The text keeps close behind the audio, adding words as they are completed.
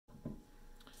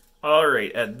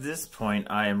Alright, at this point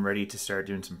I am ready to start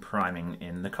doing some priming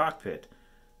in the cockpit.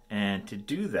 And to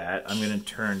do that, I'm going to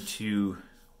turn to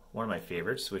one of my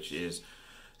favorites, which is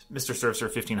Mr. Surfer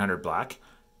 1500 Black.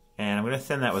 And I'm going to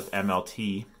thin that with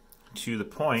MLT to the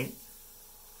point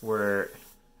where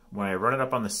when I run it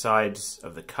up on the sides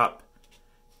of the cup,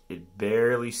 it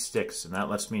barely sticks, and that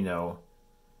lets me know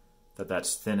that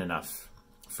that's thin enough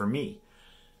for me.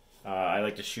 I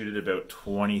like to shoot at about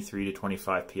 23 to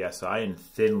 25 psi in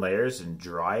thin layers and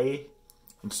dry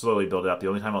and slowly build it up. The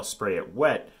only time I'll spray it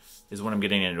wet is when I'm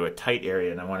getting into a tight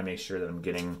area and I want to make sure that I'm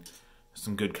getting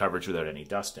some good coverage without any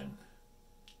dusting.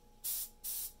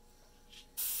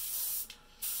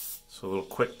 So a little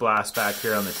quick blast back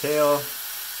here on the tail.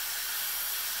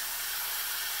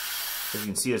 As you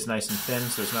can see, it's nice and thin,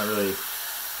 so it's not really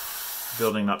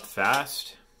building up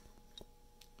fast.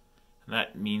 And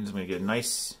that means I'm going to get a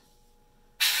nice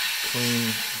clean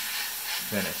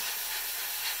finish.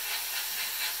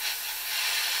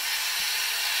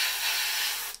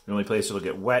 The only place it'll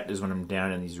get wet is when I'm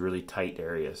down in these really tight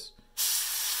areas.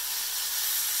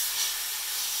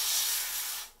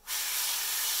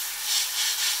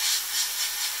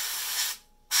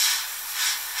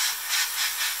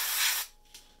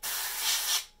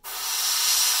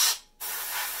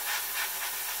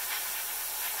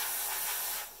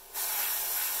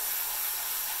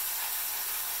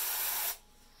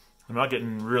 I'm not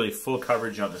getting really full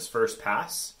coverage on this first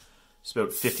pass. It's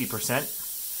about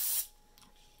 50%.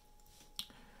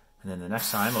 And then the next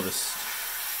time I'll just,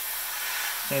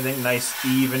 same thing, nice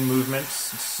even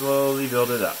movements, and slowly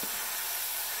build it up.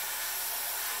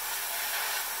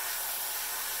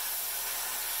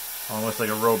 Almost like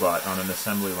a robot on an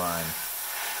assembly line.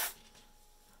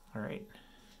 All right.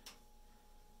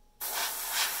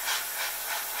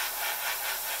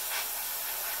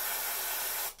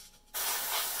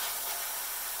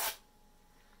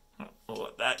 We'll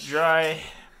let that dry.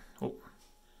 Oh.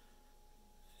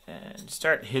 And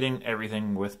start hitting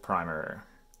everything with primer.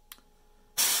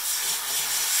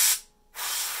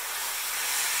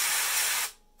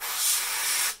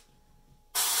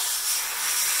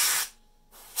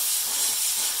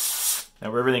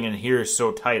 Now everything in here is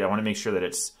so tight, I want to make sure that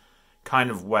it's kind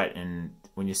of wet, and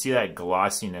when you see that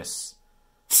glossiness,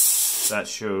 that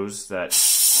shows that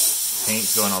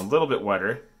paint's going a little bit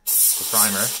wetter, the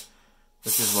primer,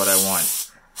 which is what I want.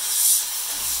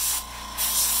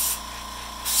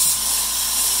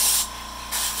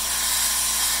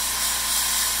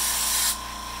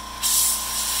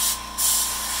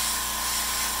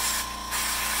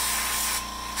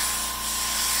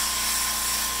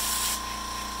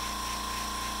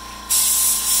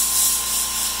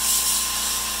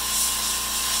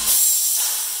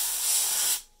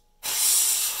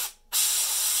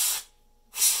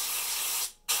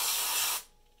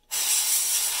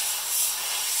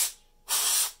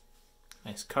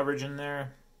 Nice coverage in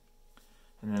there.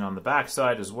 And then on the back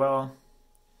side as well.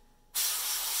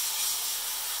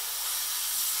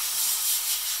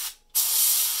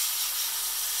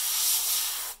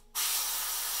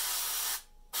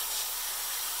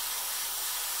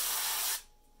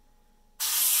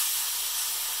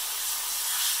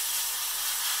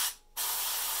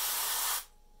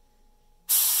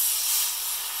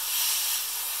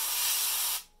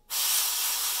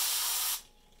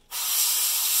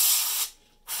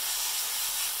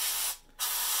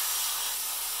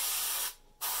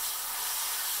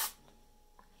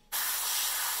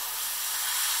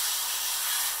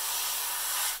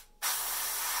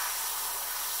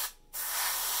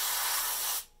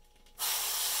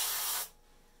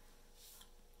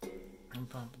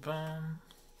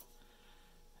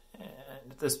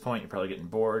 And at this point, you're probably getting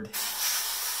bored.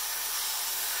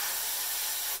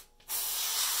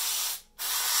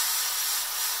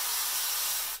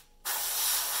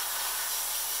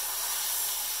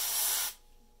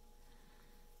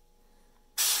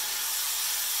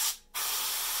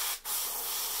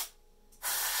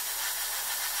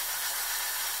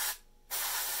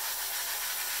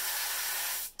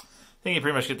 I think you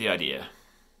pretty much get the idea.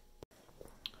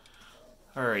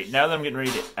 Alright, now that I'm getting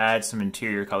ready to add some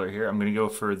interior color here, I'm going to go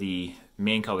for the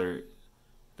main color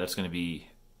that's going to be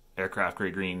Aircraft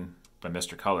Gray Green by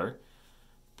Mr. Color.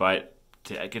 But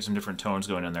to get some different tones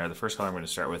going in there, the first color I'm going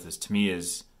to start with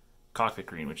is Cockpit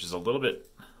Green, which is a little bit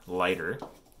lighter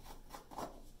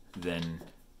than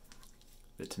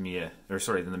the than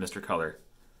the Mr. Color.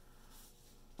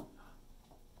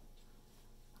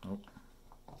 Oh.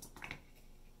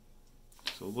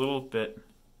 So a little bit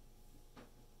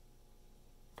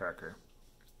darker.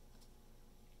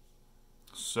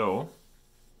 So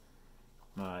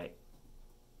my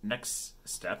next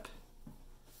step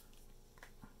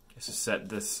is to set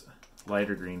this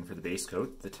lighter green for the base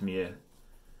coat, the Tamiya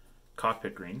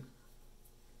Cockpit green.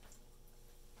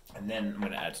 And then I'm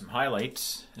going to add some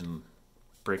highlights and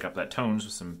break up that tones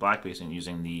with some black basing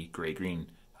using the gray-green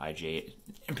IJ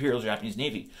Imperial Japanese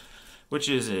Navy, which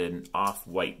is an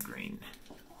off-white green.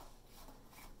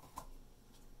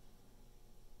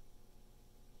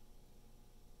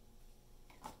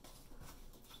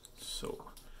 So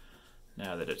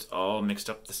now that it's all mixed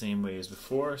up the same way as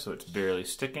before, so it's barely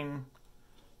sticking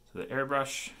to the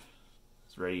airbrush,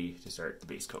 it's ready to start the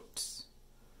base coats.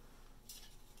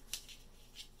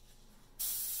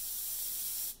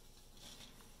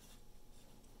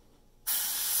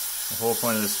 The whole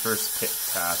point of this first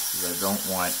pass is I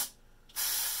don't want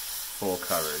full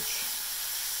coverage.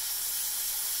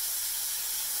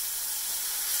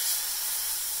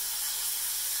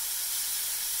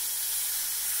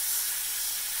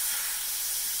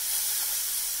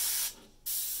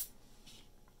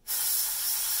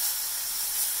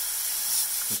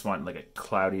 Just want like a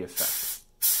cloudy effect.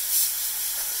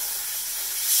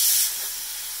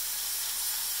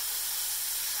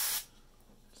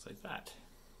 Just like that.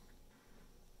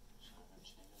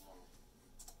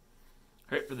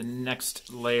 Alright, for the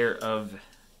next layer of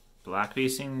black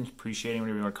basing, pre-shading,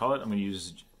 whatever you want to call it, I'm going to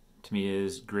use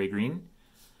Tamiya's gray-green.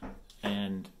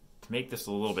 And to make this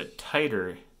a little bit tighter,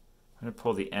 I'm going to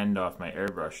pull the end off my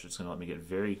airbrush. It's going to let me get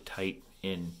very tight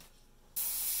in.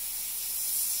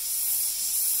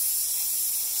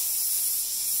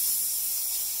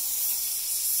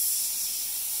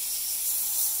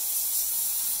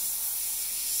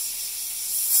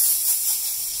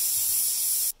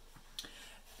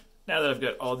 Now that I've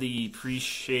got all the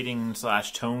pre-shading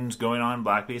 / tones going on,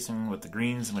 black basing with the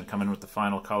greens, I'm going to come in with the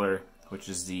final color, which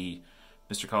is the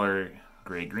Mr. Color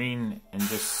gray-green, and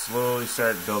just slowly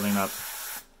start building up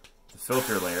the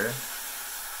filter layer.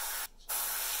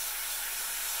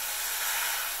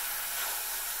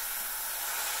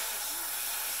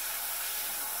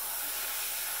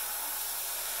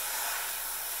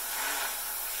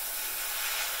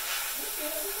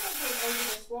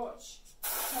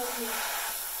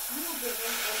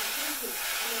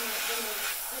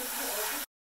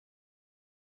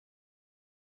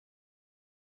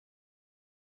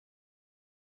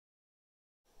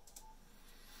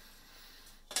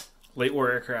 Late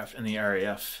war aircraft in the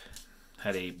RAF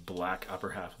had a black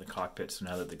upper half of the cockpit, so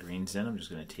now that the green's in, I'm just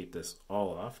going to tape this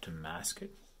all off to mask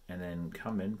it, and then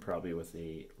come in probably with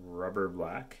a rubber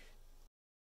black.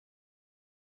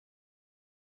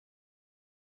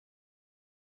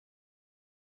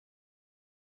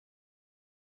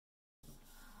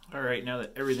 Alright, now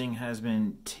that everything has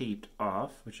been taped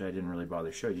off, which I didn't really bother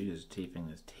to show you because taping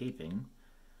is taping,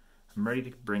 I'm ready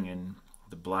to bring in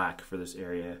the black for this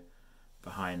area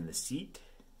behind the seat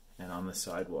and on the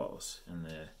sidewalls in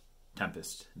the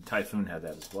Tempest. The Typhoon had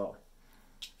that as well.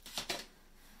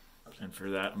 And for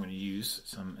that I'm going to use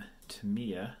some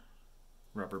Tamiya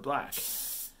rubber black.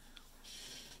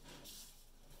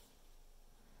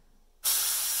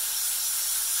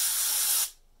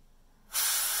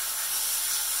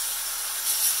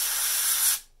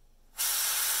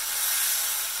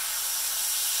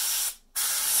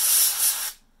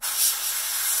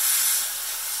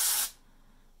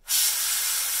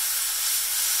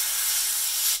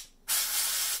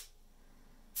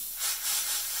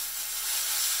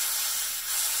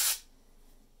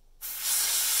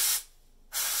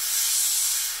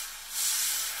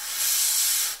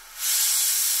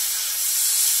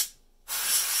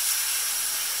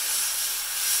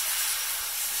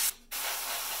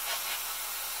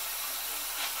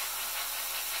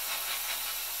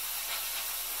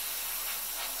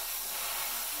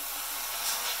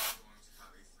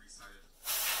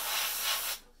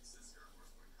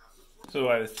 So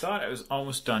I thought I was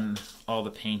almost done all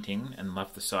the painting and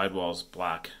left the sidewalls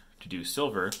black to do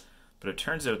silver, but it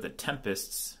turns out that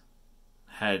Tempests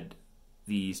had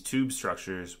these tube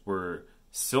structures were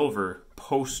silver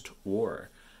post-war,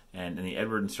 and in the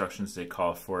Eduard instructions they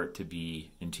call for it to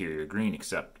be interior green,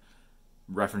 except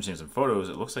referencing some photos,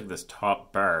 it looks like this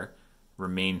top bar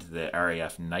remained the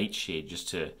RAF nightshade, just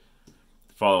to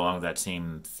follow along with that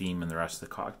same theme in the rest of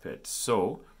the cockpit.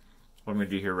 So what I'm going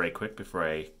to do here right quick before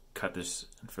I cut this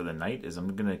for the night is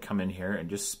I'm going to come in here and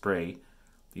just spray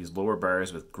these lower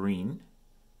bars with green,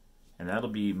 and that'll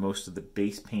be most of the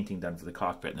base painting done for the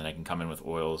cockpit, and then I can come in with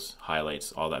oils,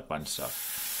 highlights, all that fun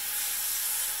stuff.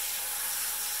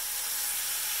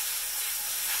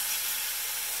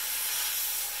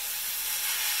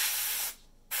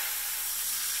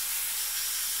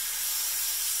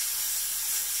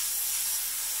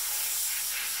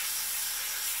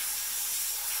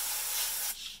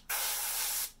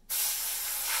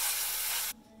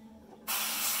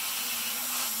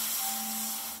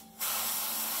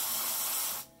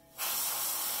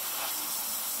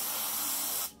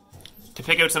 To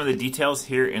pick out some of the details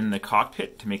here in the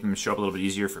cockpit, to make them show up a little bit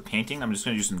easier for painting, I'm just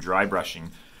going to do some dry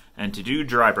brushing. And to do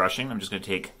dry brushing, I'm just going to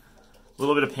take a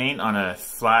little bit of paint on a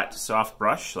flat, soft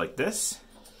brush like this,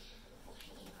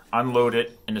 unload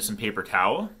it into some paper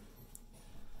towel,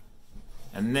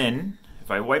 and then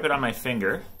if I wipe it on my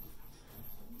finger,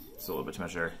 it's a little bit too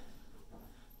much there,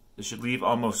 this should leave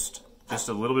almost just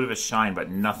a little bit of a shine, but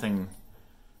nothing,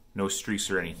 no streaks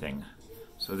or anything.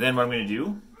 So then what I'm going to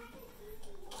do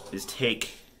is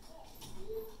take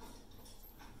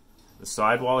the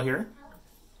sidewall here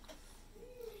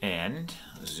and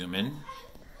zoom in.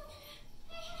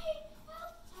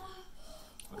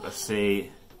 Let's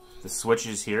say the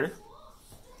switches here.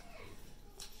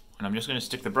 And I'm just going to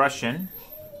stick the brush in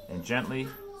and gently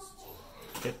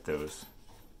hit those.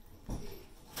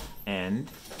 And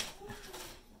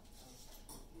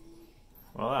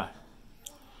voila, a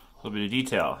little bit of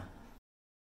detail.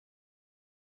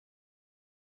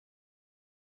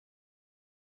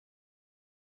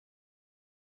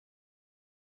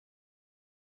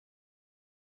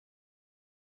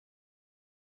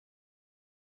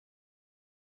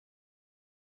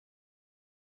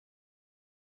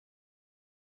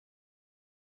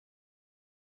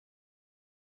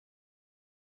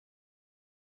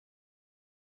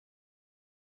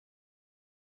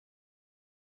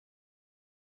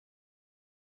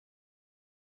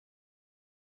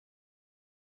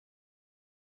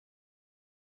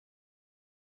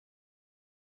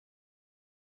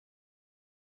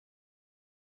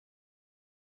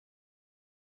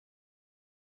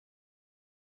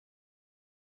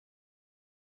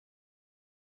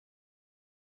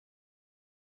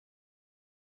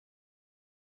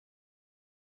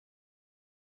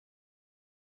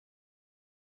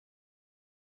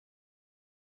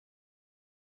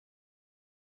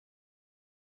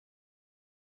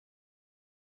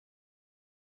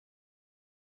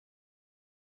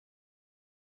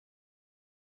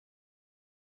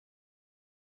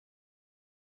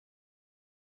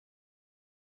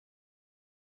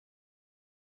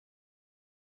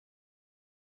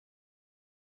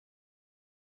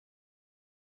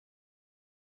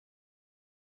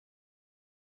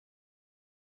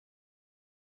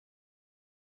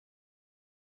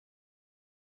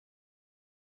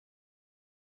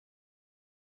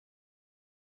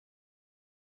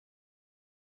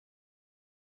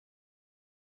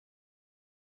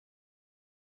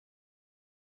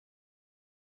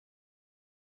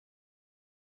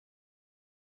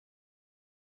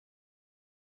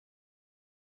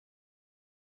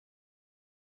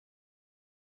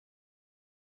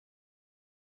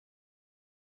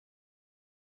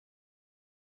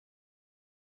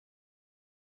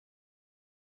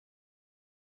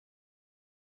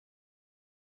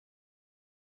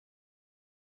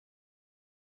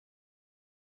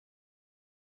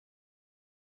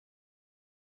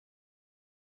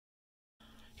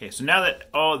 Okay, so now that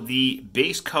all the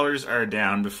base colors are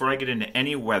down, before I get into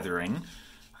any weathering,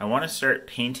 I want to start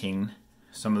painting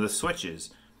some of the switches.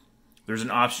 There's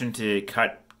an option to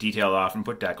cut detail off and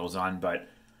put decals on, but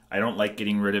I don't like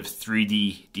getting rid of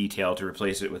 3D detail to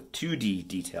replace it with 2D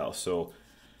detail. So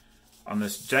on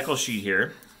this decal sheet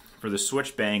here, for the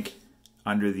switch bank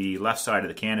under the left side of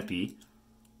the canopy,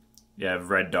 you have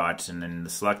red dots and then the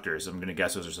selectors. I'm going to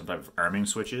guess those are some type of arming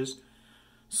switches.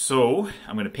 So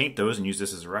I'm going to paint those and use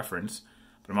this as a reference,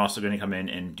 but I'm also going to come in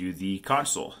and do the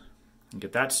console and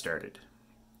get that started.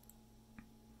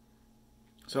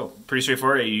 So pretty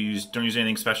straightforward. Don't use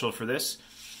anything special for this.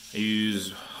 I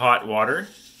use hot water.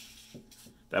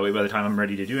 That way by the time I'm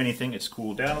ready to do anything, it's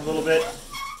cooled down a little bit.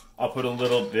 I'll put a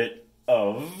little bit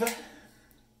of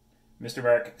Mr.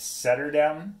 Mark Setter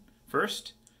down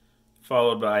first,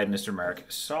 followed by Mr. Mark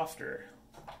Softer.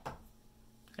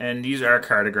 And these are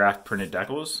cardograph printed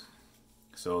decals,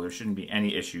 so there shouldn't be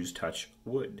any issues, touch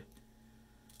wood,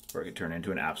 or it could turn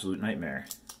into an absolute nightmare.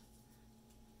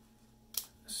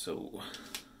 So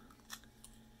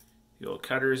the old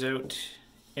cutters out,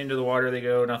 into the water they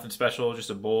go, nothing special, just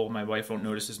a bowl my wife won't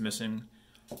notice is missing.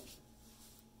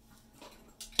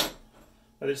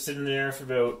 Let it sit in there for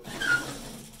about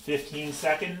 15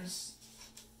 seconds.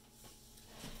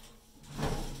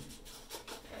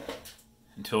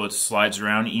 Until it slides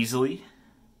around easily.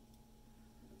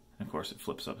 And of course it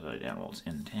flips upside down while it's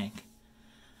in the tank.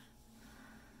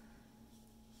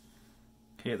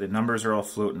 Okay, the numbers are all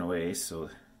floating away, so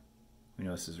we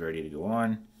know this is ready to go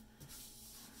on.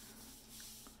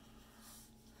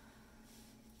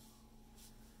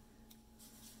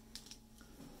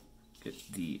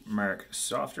 Get the Mark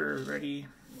Softer ready.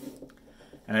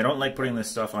 And I don't like putting this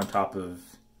stuff on top of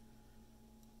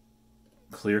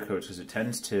clear coats because it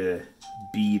tends to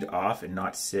bead off and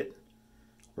not sit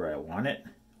where I want it.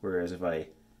 Whereas if I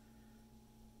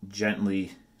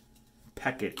gently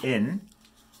peck it in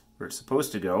where it's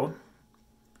supposed to go,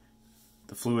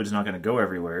 the fluid's not going to go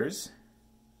everywheres.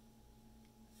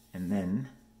 And then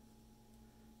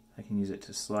I can use it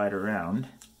to slide around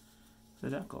the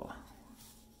decal.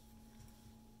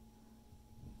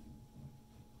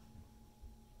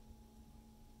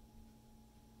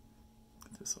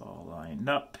 Get this all lined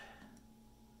up.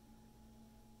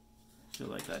 Feel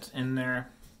like that's in there.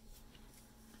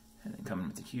 And then come in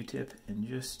with the Q-tip and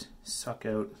just suck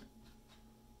out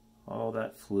all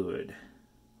that fluid,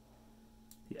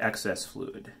 the excess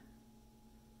fluid.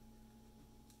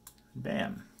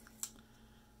 Bam.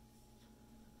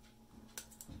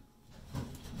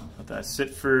 Let that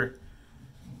sit for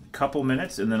a couple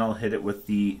minutes and then I'll hit it with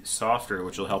the softer,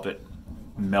 which will help it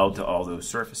meld to all those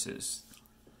surfaces.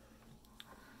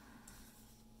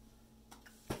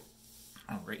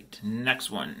 All right,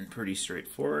 next one, pretty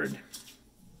straightforward.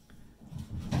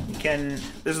 This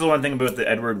is the one thing about the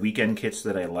Eduard weekend kits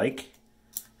that I like,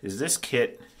 is this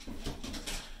kit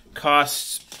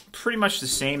costs pretty much the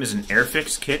same as an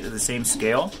Airfix kit at the same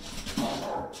scale.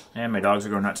 And my dogs are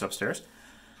going nuts upstairs.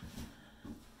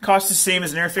 Costs the same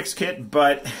as an Airfix kit,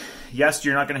 but yes,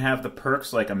 you're not going to have the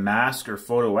perks like a mask or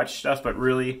photo etch stuff, but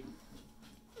really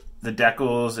the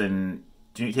decals and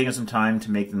taking some time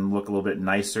to make them look a little bit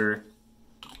nicer,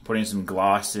 putting some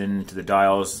gloss into the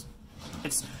dials.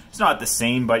 It's not the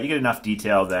same, but you get enough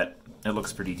detail that it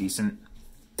looks pretty decent.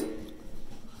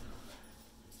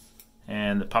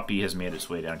 And the puppy has made its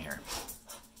way down here.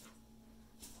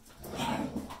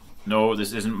 No,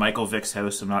 this isn't Michael Vick's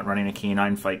house. I'm not running a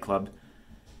canine fight club.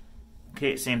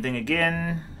 Okay, same thing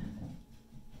again.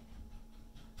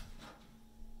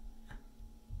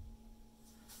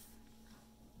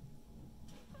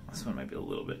 This one might be a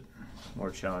little bit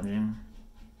more challenging.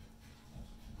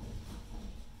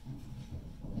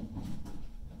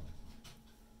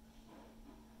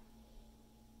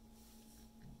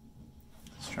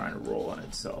 Trying to roll on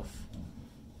itself.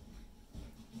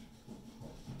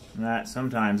 And that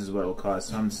sometimes is what will cause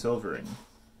some silvering.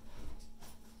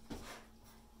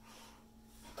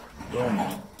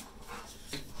 Boom.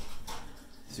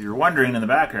 So you're wondering in the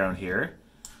background here,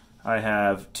 I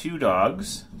have two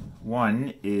dogs.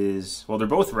 One is, well, they're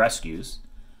both rescues.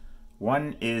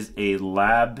 One is a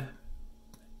lab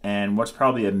and what's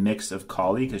probably a mix of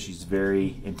collie because she's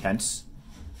very intense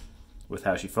with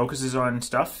how she focuses on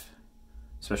stuff,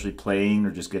 especially playing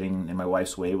or just getting in my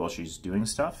wife's way while she's doing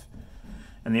stuff.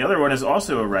 And the other one is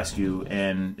also a rescue,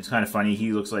 and it's kind of funny.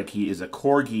 He looks like he is a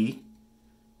Corgi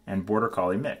and Border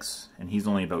Collie mix. And he's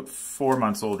only about 4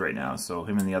 months old right now, so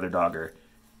him and the other dog are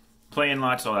playing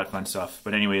lots, all that fun stuff.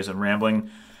 But anyways, I'm rambling.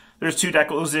 There's two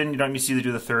decals in. You don't need to see to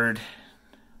do the third.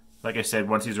 Like I said,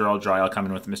 once these are all dry, I'll come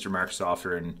in with Mr. Mark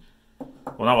Softer. And,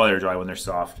 well, not while they're dry, when they're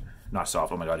soft. Not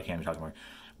soft, oh my god, I can't be talking more.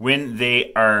 When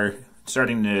they are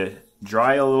starting to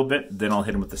dry a little bit, then I'll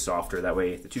hit them with the softer. That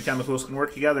way the two chemicals can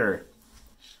work together.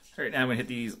 All right, now I'm going to hit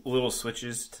these little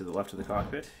switches to the left of the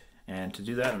cockpit. And to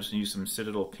do that, I'm just going to use some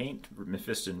Citadel paint,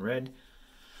 Mephiston Red.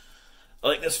 I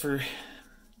like this for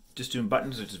just doing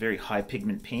buttons, which is very high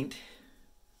pigment paint.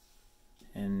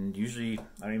 And usually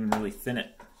I don't even really thin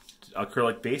it. It's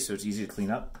acrylic base, so it's easy to clean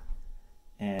up.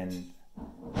 And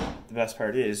the best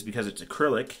part is, because it's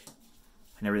acrylic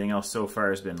and everything else so far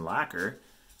has been lacquer,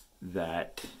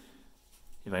 that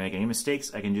if I make any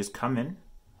mistakes, I can just come in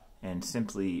and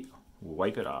simply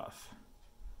wipe it off.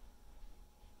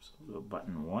 So we'll go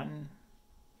button 1.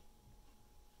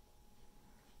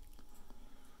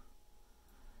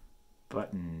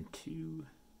 Button 2.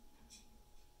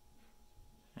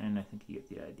 And I think you get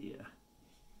the idea.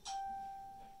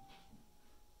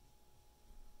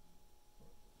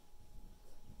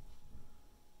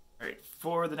 Alright,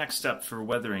 for the next step for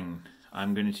weathering,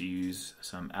 I'm going to use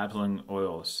some Absoling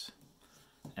oils.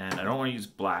 And I don't want to use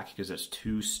black because that's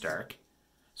too stark.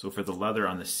 So for the leather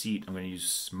on the seat, I'm going to use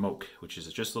smoke, which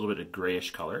is just a little bit of grayish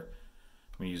color.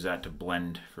 I'm going to use that to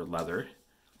blend for leather.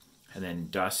 And then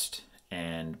dust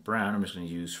and brown, I'm just going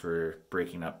to use for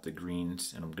breaking up the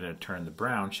greens. And I'm going to turn the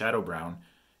brown, shadow brown,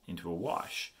 into a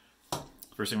wash.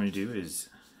 First thing I'm going to do is,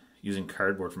 using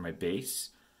cardboard for my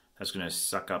base, that's going to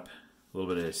suck up a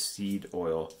little bit of seed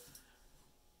oil.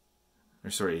 Or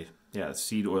sorry, yeah,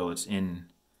 seed oil that's in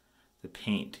the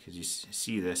paint. Because you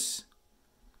see this,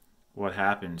 what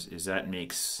happens is that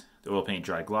makes the oil paint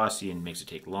dry glossy and makes it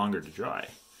take longer to dry.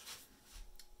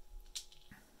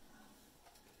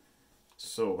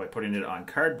 So by putting it on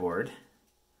cardboard,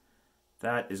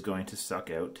 that is going to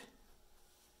suck out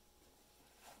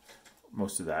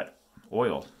most of that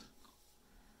oil,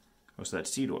 most of that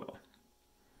seed oil.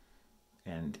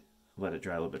 and let it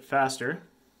dry a little bit faster.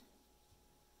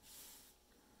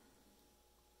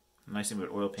 The nice thing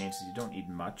about oil paints is you don't need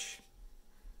much.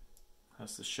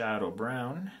 That's the shadow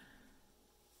brown.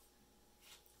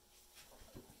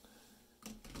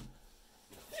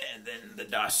 And then the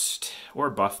dust, or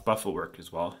buff will work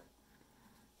as well.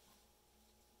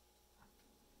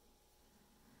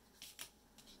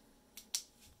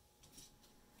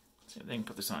 Same thing,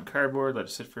 put this on cardboard, let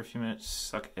it sit for a few minutes,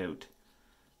 suck out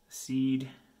the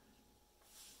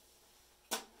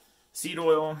seed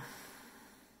oil,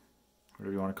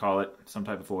 whatever you want to call it, some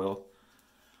type of oil.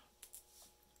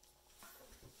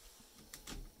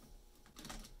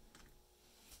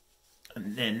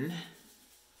 And then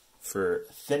for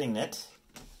thinning it,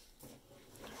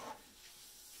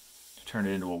 to turn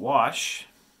it into a wash,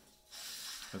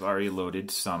 I've already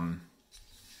loaded some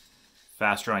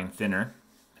fast drying thinner,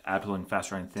 Apple fast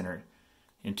drying thinner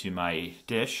into my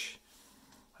dish.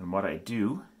 And what I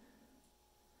do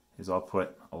is I'll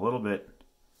put a little bit,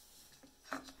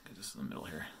 get this in the middle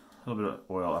here, a little bit of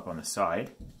oil up on the side.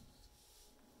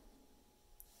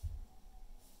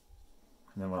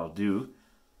 And then what I'll do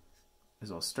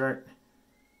is I'll start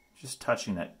just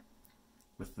touching it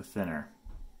with the thinner.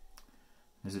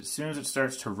 As soon as it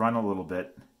starts to run a little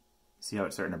bit, see how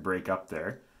it's starting to break up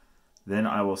there, then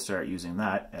I will start using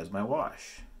that as my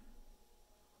wash.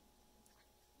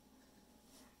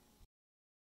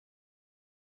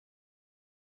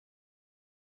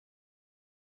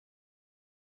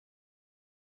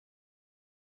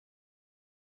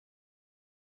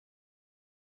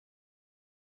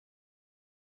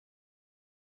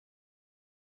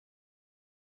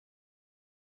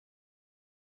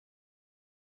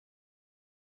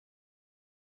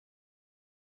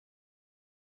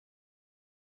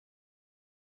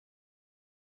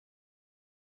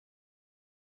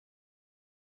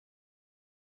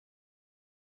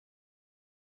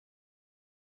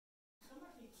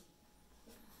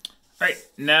 Alright,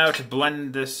 now to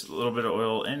blend this little bit of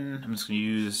oil in, I'm just going to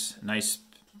use a nice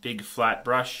big flat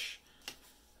brush.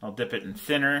 I'll dip it in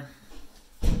thinner,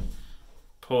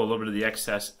 pull a little bit of the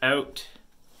excess out,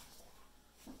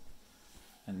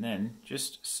 and then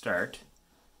just start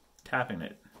tapping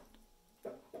it.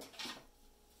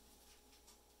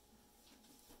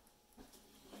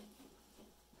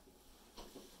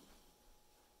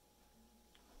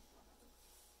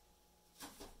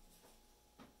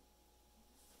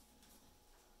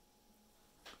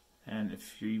 And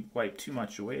if you wipe too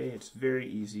much away, it's very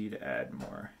easy to add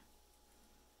more.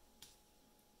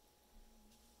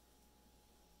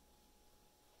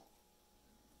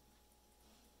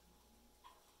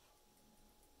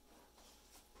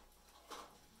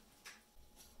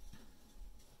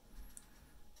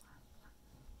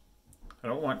 I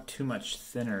don't want too much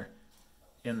thinner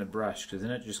in the brush because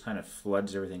then it just kind of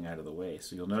floods everything out of the way.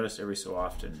 So you'll notice every so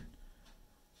often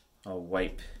I'll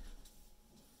wipe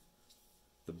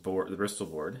the Bristol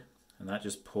board, and that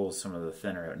just pulls some of the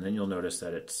thinner out, and then you'll notice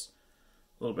that it's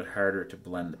a little bit harder to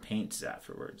blend the paints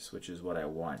afterwards, which is what I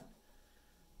want.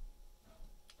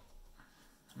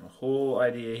 And the whole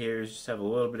idea here is just have a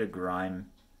little bit of grime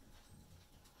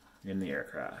in the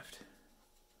aircraft.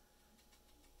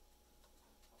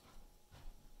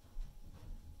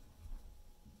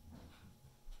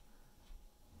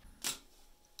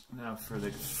 Now for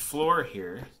the floor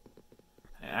here,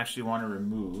 I actually want to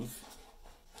remove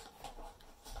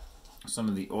some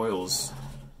of the oils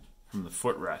from the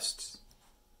footrests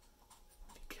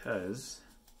because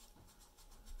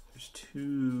there's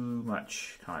too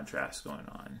much contrast going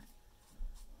on.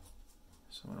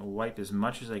 So I'm going to wipe as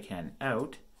much as I can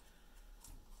out.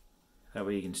 That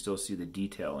way you can still see the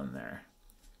detail in there.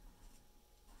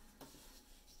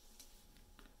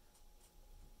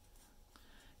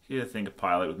 You gotta think a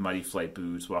pilot with muddy flight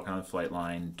boots, walking on the flight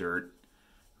line, dirt,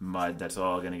 mud, that's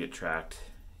all going to get tracked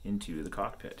into the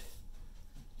cockpit.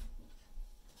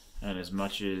 And as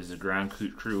much as the ground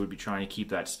crew would be trying to keep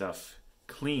that stuff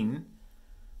clean,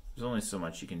 there's only so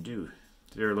much you can do.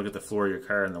 If you ever look at the floor of your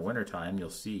car in the wintertime, you'll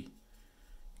see,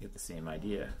 you get the same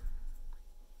idea.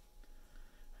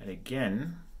 And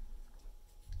again,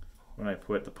 when I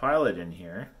put the pilot in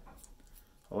here,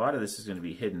 a lot of this is going to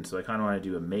be hidden, so I kind of want to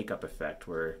do a makeup effect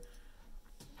where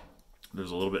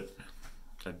there's a little bit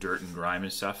of dirt and grime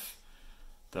and stuff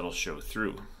that'll show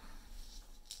through.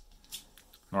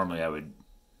 Normally I would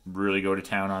really go to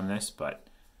town on this, but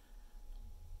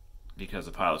because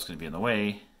the pilot's going to be in the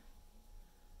way,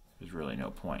 there's really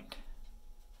no point.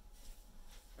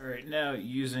 Alright, now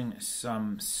using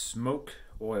some smoke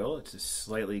oil, it's a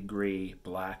slightly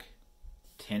gray-black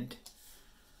tint,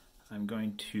 I'm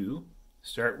going to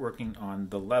start working on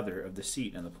the leather of the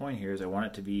seat. And the point here is I want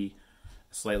it to be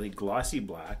slightly glossy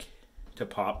black to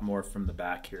pop more from the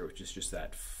back here, which is just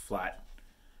that flat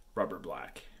rubber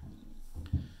black.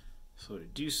 So to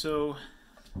do so,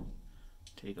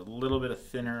 take a little bit of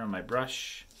thinner on my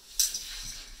brush.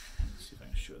 Let's see if I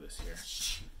can show this here.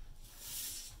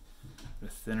 The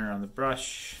thinner on the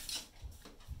brush.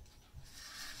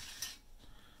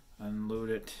 Unload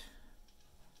it.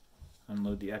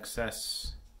 Unload the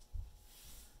excess.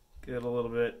 Get a little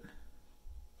bit.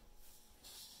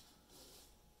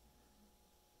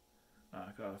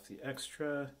 Knock off the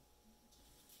extra.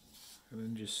 And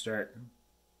then just start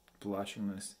blushing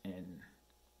this in.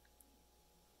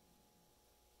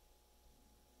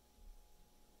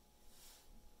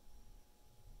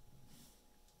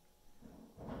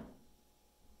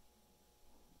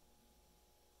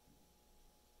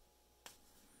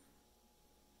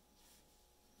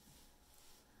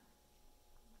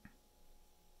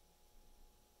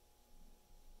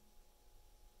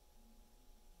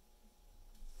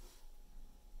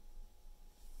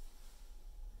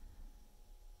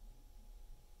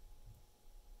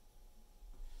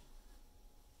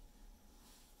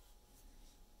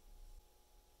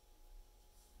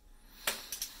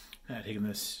 Taking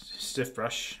this stiff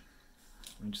brush,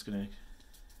 I'm just going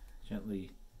to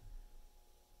gently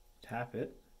tap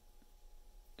it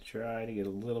to try to get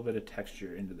a little bit of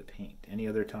texture into the paint. Any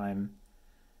other time,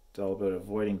 it's all about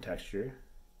avoiding texture,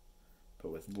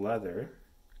 but with leather,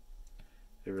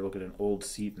 if you ever look at an old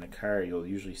seat in a car, you'll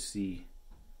usually see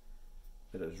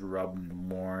that it's rubbed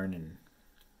and worn and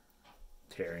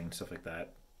tearing, stuff like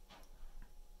that.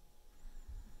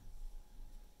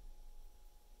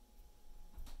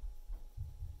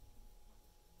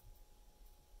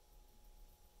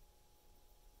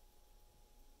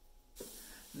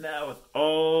 Now with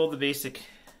all the basic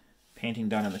painting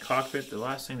done in the cockpit, the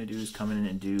last thing to do is come in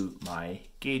and do my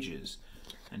gauges.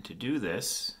 And to do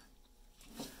this,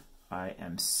 I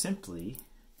am simply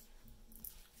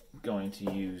going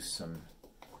to use some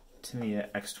Tamiya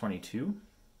X22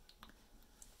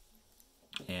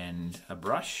 and a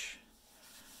brush,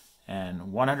 and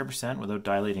 100% without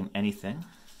dilating anything,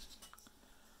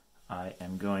 I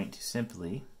am going to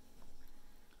simply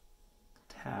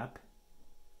tap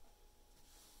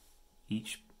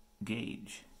each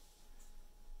gauge,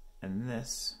 and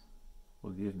this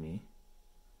will give me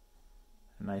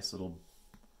a nice little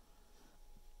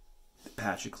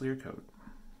patch of clear coat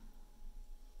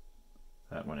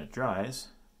that when it dries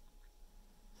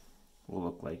will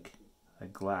look like a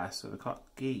glass of a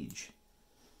gauge.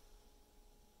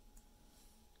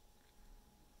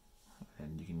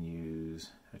 And you can use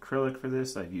acrylic for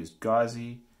this. I've used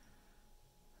gauzy,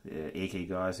 AK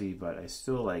gauzy, but I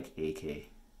still like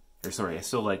I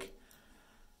still like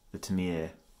the Tamiya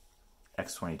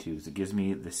X22 because it gives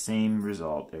me the same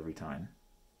result every time.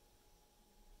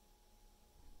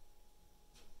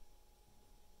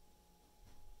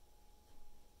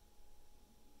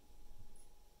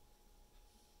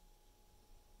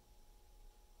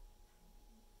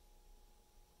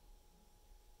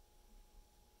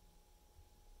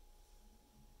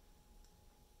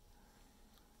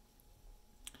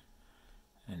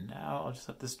 And now I'll just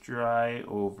let this dry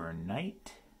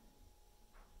overnight.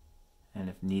 And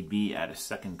if need be, add a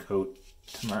second coat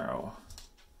tomorrow.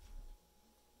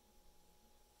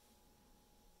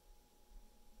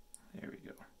 There we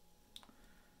go.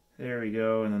 There we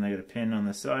go. And then I got a pin on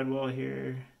the sidewall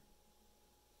here.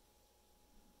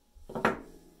 That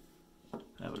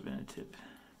would have been a tip.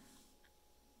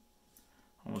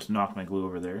 Almost knocked my glue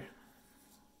over there.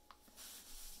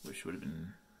 Wish would have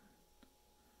been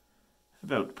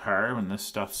about par. When this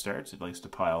stuff starts, it likes to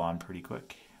pile on pretty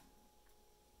quick.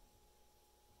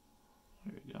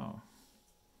 There we go.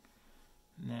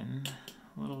 And then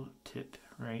a little tip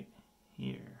right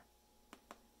here.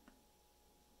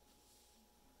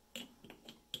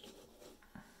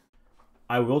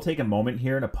 I will take a moment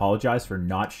here and apologize for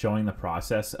not showing the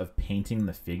process of painting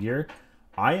the figure.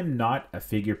 I am not a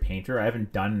figure painter. I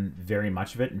haven't done very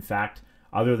much of it. In fact,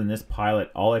 other than this pilot,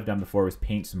 all I've done before was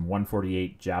paint some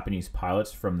 148 Japanese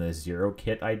pilots from the Zero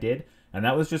kit I did, and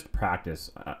that was just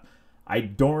practice. I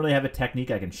don't really have a technique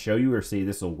I can show you or say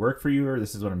this will work for you or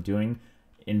this is what I'm doing.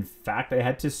 In fact, I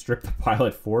had to strip the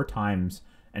pilot 4 times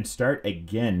and start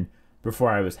again before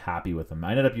I was happy with them.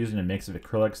 I ended up using a mix of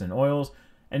acrylics and oils,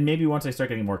 and maybe once I start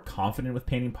getting more confident with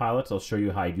painting pilots, I'll show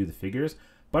you how I do the figures.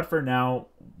 But for now,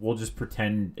 we'll just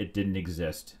pretend it didn't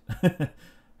exist.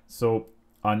 So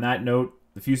on that note,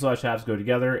 the fuselage halves go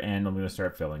together, and I'm going to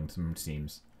start filling some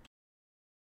seams.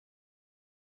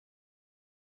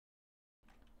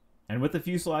 And with the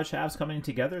fuselage halves coming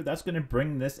together, that's going to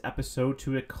bring this episode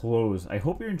to a close. I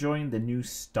hope you're enjoying the new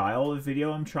style of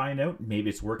video I'm trying out. Maybe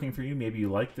it's working for you. Maybe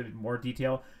you like the more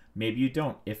detail. Maybe you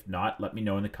don't. If not, let me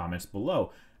know in the comments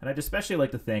below. And I'd especially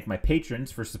like to thank my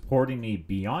patrons for supporting me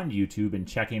beyond YouTube and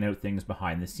checking out things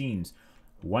behind the scenes.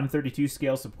 132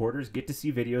 scale supporters get to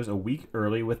see videos a week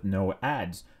early with no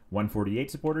ads. 148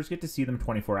 supporters get to see them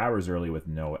 24 hours early with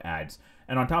no ads.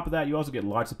 And on top of that, you also get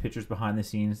lots of pictures behind the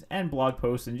scenes and blog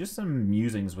posts and just some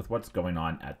musings with what's going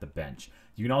on at the bench.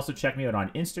 You can also check me out on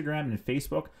Instagram and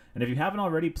Facebook. And if you haven't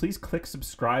already, please click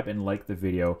subscribe and like the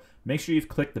video. Make sure you've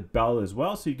clicked the bell as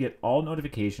well so you get all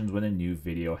notifications when a new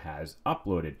video has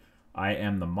uploaded. I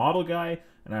am the Model Guy,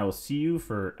 and I will see you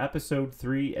for episode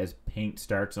 3 as paint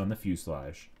starts on the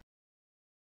fuselage.